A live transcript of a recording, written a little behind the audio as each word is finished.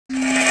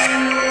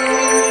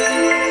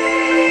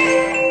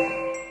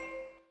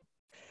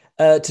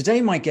Today,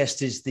 my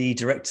guest is the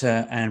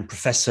director and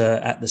professor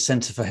at the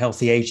Center for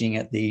Healthy Aging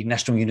at the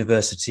National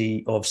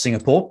University of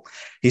Singapore.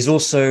 He's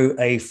also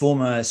a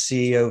former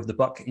CEO of the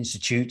Buck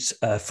Institute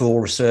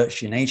for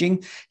Research in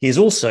Aging. He is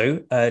also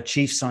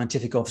Chief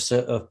Scientific Officer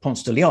of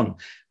Ponce de Leon,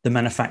 the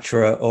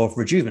manufacturer of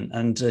Rejuvant.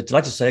 And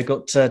delighted to say I've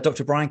got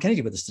Dr. Brian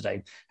Kennedy with us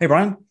today. Hey,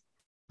 Brian.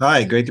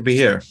 Hi, great to be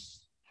here.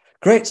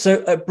 Great.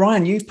 So,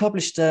 Brian, you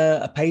published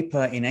a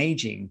paper in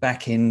Aging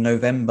back in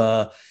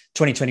November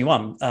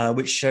 2021,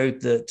 which showed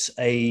that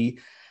a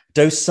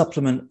dose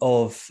supplement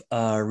of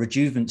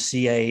Rejuvant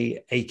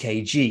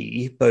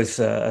CaAKG, both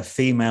a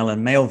female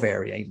and male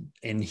variant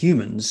in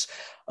humans,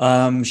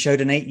 showed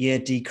an 8-year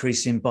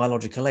decrease in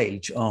biological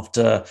age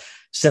after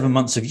 7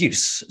 months of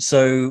use.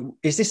 So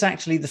is this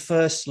actually the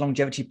first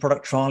longevity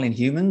product trial in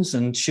humans,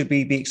 and should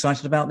we be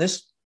excited about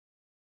this?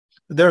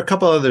 There are a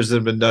couple others that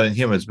have been done in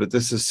humans, but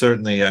this is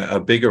certainly a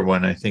bigger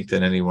one, I think,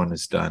 than anyone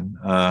has done.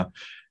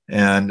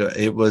 And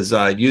it was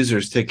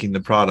users taking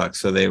the product.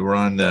 So they were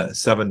on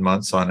 7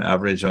 months on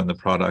average on the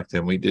product,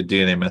 and we did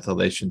DNA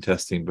methylation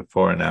testing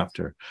before and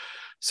after.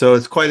 So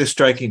it's quite a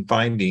striking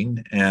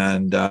finding,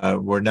 and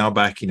we're now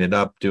backing it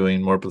up,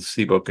 doing more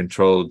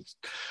placebo-controlled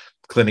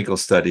clinical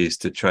studies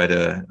to try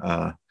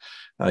to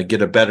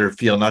get a better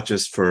feel, not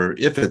just for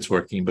if it's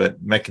working,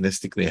 but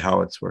mechanistically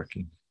how it's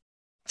working.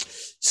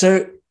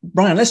 So,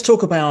 Brian, let's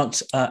talk about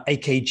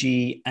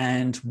AKG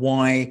and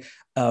why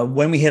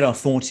when we hit our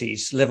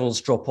 40s,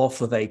 levels drop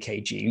off of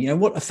AKG. You know,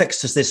 what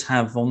effects does this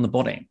have on the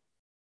body?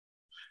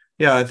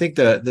 Yeah, I think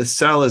that the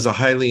cell is a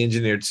highly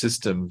engineered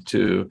system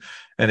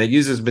and it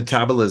uses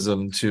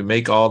metabolism to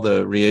make all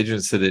the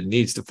reagents that it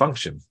needs to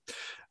function.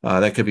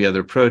 That could be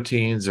other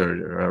proteins or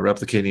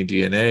replicating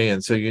DNA.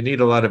 And so you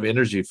need a lot of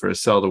energy for a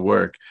cell to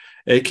work.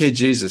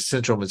 AKG is a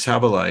central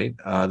metabolite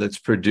that's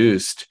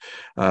produced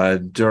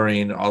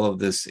during all of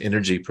this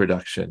energy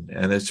production.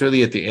 And it's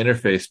really at the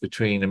interface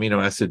between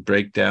amino acid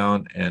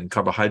breakdown and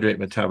carbohydrate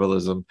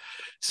metabolism.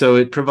 So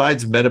it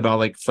provides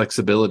metabolic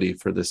flexibility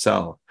for the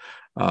cell.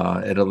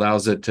 It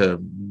allows it to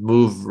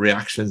move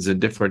reactions in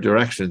different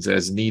directions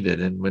as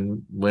needed. And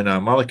when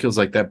molecules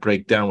like that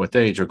break down with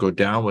age or go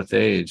down with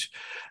age,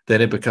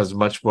 then it becomes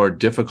much more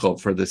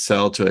difficult for the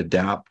cell to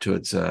adapt to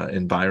its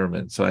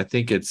environment. So I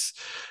think it's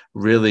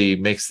really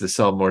makes the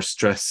cell more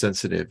stress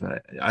sensitive.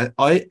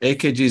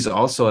 AKG is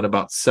also in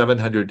about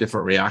 700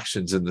 different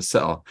reactions in the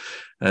cell.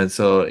 And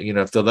so, you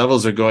know, if the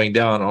levels are going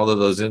down, all of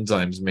those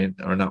enzymes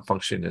are not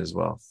functioning as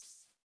well.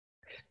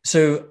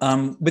 So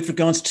with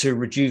regards to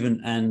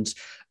Rejuvant and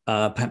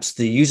perhaps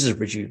the users of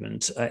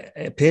Rejuvant,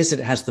 it appears that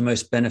it has the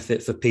most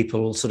benefit for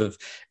people sort of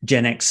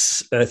Gen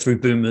X through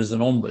boomers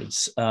and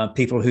onwards,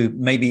 people who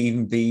maybe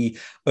even be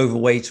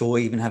overweight or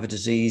even have a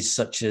disease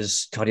such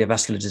as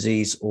cardiovascular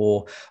disease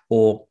or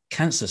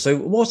cancer. So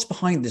what's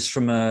behind this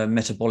from a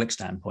metabolic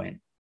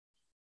standpoint?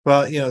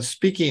 Well, you know,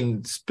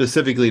 speaking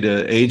specifically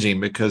to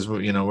aging, because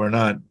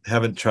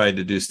haven't tried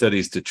to do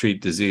studies to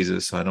treat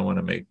diseases, so I don't want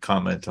to make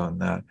comment on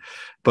that.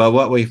 But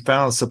what we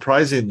found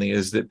surprisingly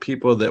is that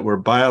people that were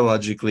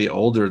biologically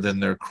older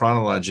than their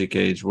chronologic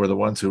age were the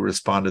ones who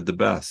responded the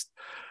best.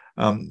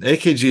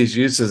 AKG is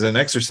used as an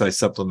exercise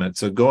supplement.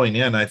 So going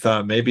in, I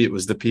thought maybe it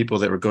was the people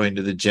that were going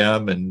to the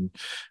gym and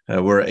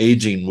were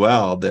aging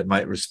well that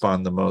might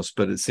respond the most,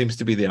 but it seems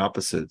to be the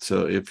opposite.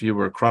 So if you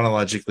were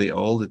chronologically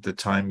old at the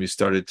time you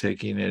started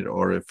taking it,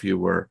 or if you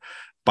were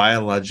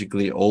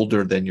biologically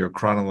older than your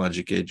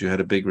chronologic age, you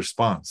had a big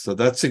response. So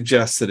that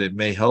suggests that it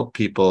may help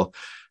people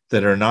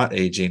that are not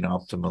aging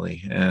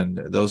optimally. And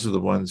those are the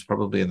ones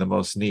probably in the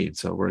most need.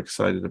 So we're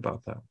excited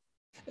about that.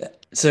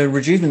 So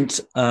Rejuvant,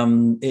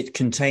 it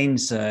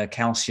contains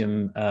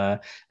calcium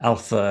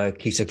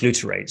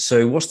alpha-ketoglutarate.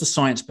 So what's the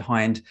science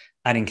behind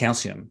adding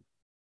calcium?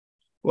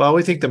 Well,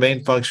 we think the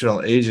main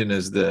functional agent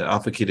is the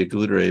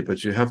alpha-ketoglutarate,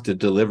 but you have to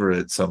deliver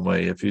it some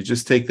way. If you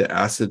just take the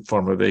acid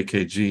form of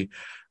AKG,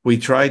 we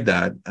tried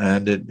that,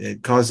 and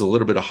it caused a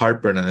little bit of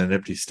heartburn and an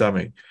empty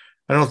stomach.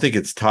 I don't think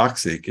it's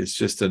toxic. It's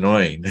just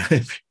annoying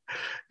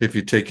if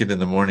you take it in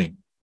the morning.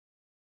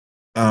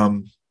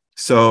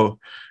 So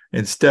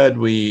instead,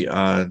 we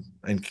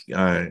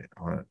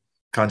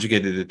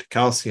conjugated it to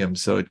calcium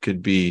so it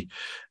could be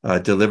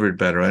delivered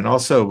better. And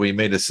also, we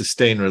made a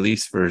sustained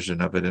release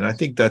version of it. And I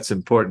think that's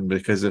important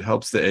because it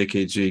helps the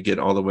AKG get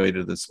all the way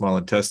to the small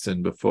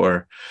intestine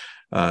before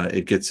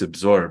it gets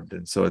absorbed.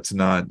 And so it's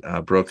not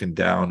broken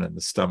down in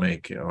the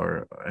stomach.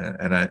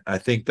 I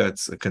think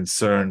that's a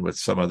concern with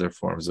some other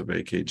forms of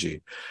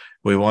AKG.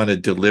 We want to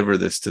deliver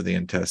this to the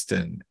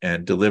intestine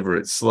and deliver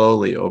it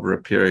slowly over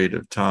a period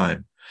of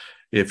time.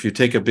 If you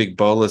take a big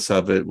bolus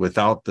of it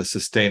without the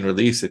sustained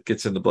release, it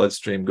gets in the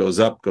bloodstream, goes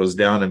up, goes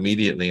down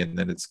immediately, and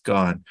then it's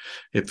gone.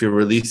 If you're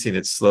releasing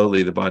it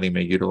slowly, the body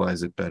may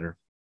utilize it better.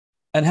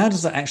 And how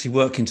does that actually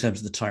work in terms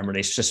of the time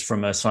release, just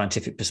from a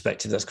scientific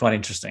perspective? That's quite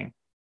interesting.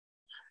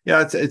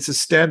 Yeah, it's a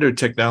standard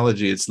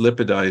technology. It's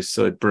lipidized,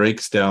 so it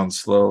breaks down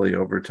slowly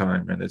over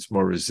time, and it's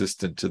more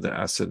resistant to the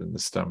acid in the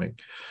stomach.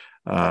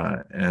 The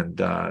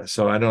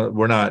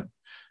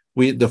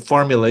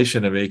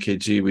formulation of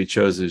AKG we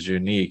chose is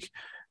unique.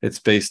 it's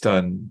based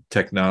on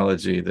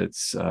technology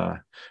that's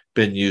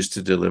been used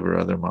to deliver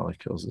other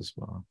molecules as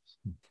well.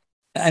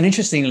 And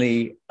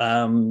interestingly,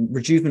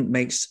 Rejuvant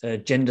makes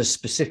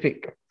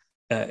gender-specific.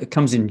 It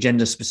comes in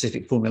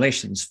gender-specific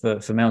formulations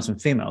for males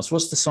and females.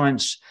 What's the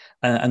science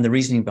and the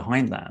reasoning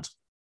behind that?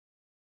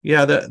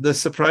 Yeah, the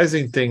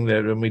surprising thing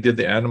that when we did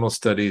the animal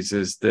studies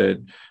is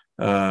that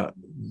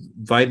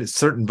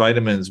certain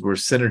vitamins were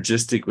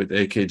synergistic with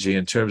AKG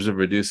in terms of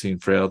reducing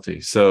frailty.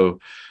 So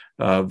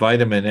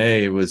vitamin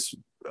A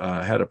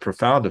had a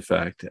profound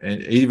effect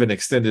and even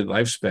extended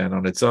lifespan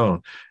on its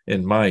own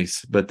in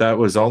mice, but that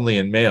was only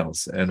in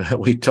males, and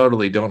we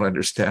totally don't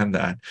understand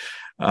that.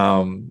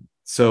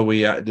 So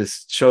we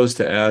just chose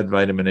to add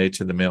vitamin A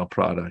to the male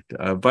product.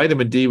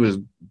 Vitamin D was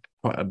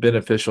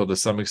beneficial to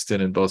some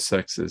extent in both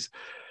sexes,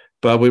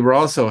 but we were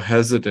also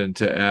hesitant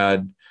to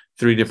add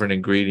 3 different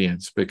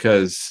ingredients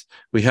because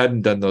we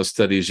hadn't done those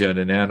studies yet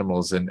in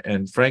animals.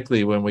 And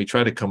frankly, when we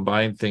try to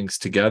combine things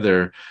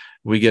together,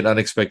 we get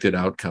unexpected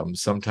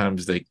outcomes.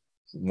 Sometimes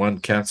one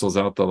cancels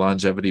out the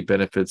longevity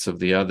benefits of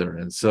the other.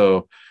 And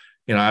so,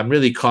 I'm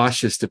really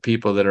cautious to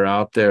people that are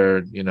out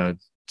there,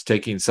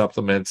 taking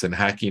supplements and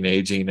hacking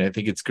aging. I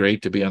think it's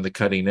great to be on the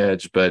cutting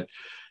edge, but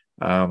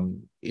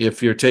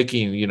if you're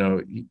taking,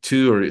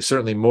 2 or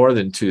certainly more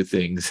than 2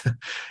 things,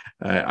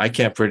 I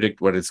can't predict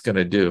what it's going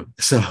to do.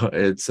 So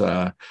it's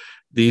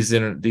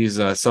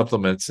these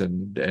supplements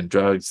and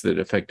drugs that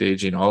affect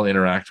aging all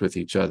interact with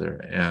each other,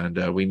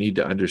 and we need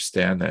to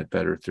understand that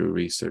better through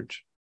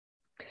research.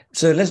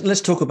 So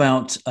let's talk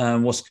about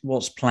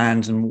what's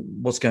planned and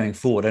what's going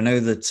forward. I know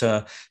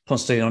that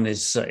Postillon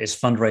is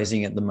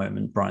fundraising at the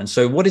moment, Brian.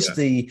 So what is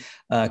the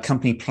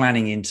company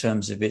planning in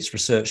terms of its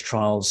research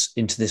trials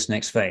into this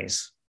next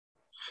phase?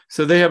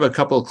 So they have a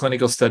couple of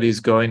clinical studies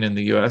going in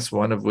the US,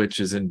 one of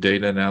which is in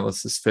data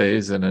analysis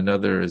phase and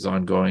another is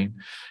ongoing.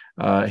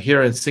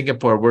 Here in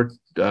Singapore, we're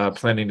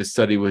planning to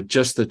study with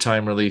just the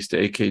time-released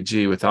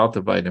AKG without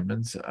the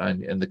vitamins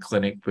in the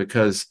clinic,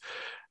 because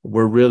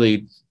we're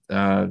really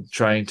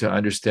trying to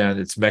understand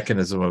its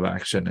mechanism of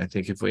action. I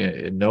think if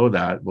we know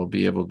that, we'll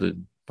be able to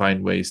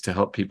find ways to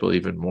help people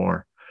even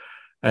more.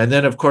 And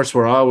then, of course,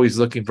 we're always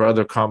looking for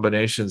other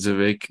combinations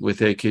with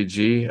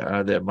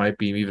AKG that might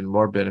be even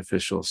more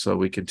beneficial. So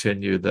we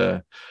continue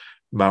the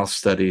mouse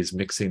studies,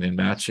 mixing and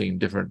matching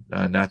different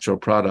natural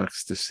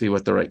products to see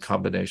what the right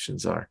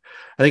combinations are.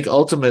 I think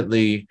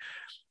ultimately,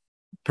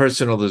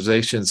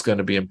 personalization is going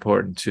to be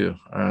important too.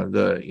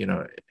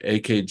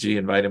 AKG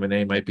and vitamin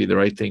A might be the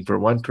right thing for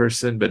one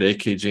person, but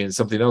AKG and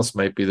something else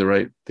might be the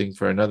right thing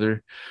for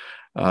another.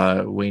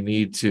 We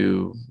need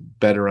to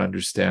better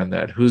understand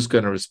that who's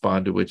going to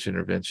respond to which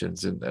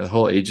interventions, and the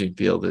whole aging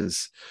field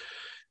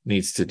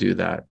needs to do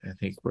that. I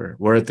think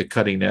we're at the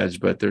cutting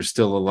edge, but there's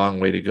still a long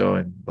way to go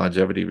in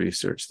longevity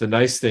research. The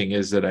nice thing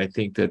is that I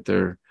think that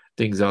there are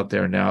things out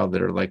there now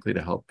that are likely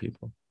to help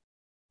people.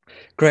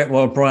 Great.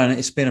 Well, Brian,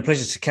 it's been a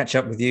pleasure to catch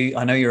up with you.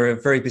 I know you're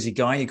a very busy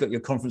guy. You've got your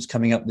conference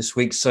coming up this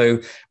week, so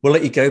we'll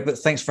let you go, but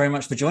thanks very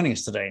much for joining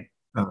us today.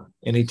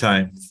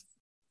 Anytime.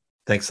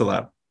 Thanks a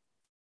lot.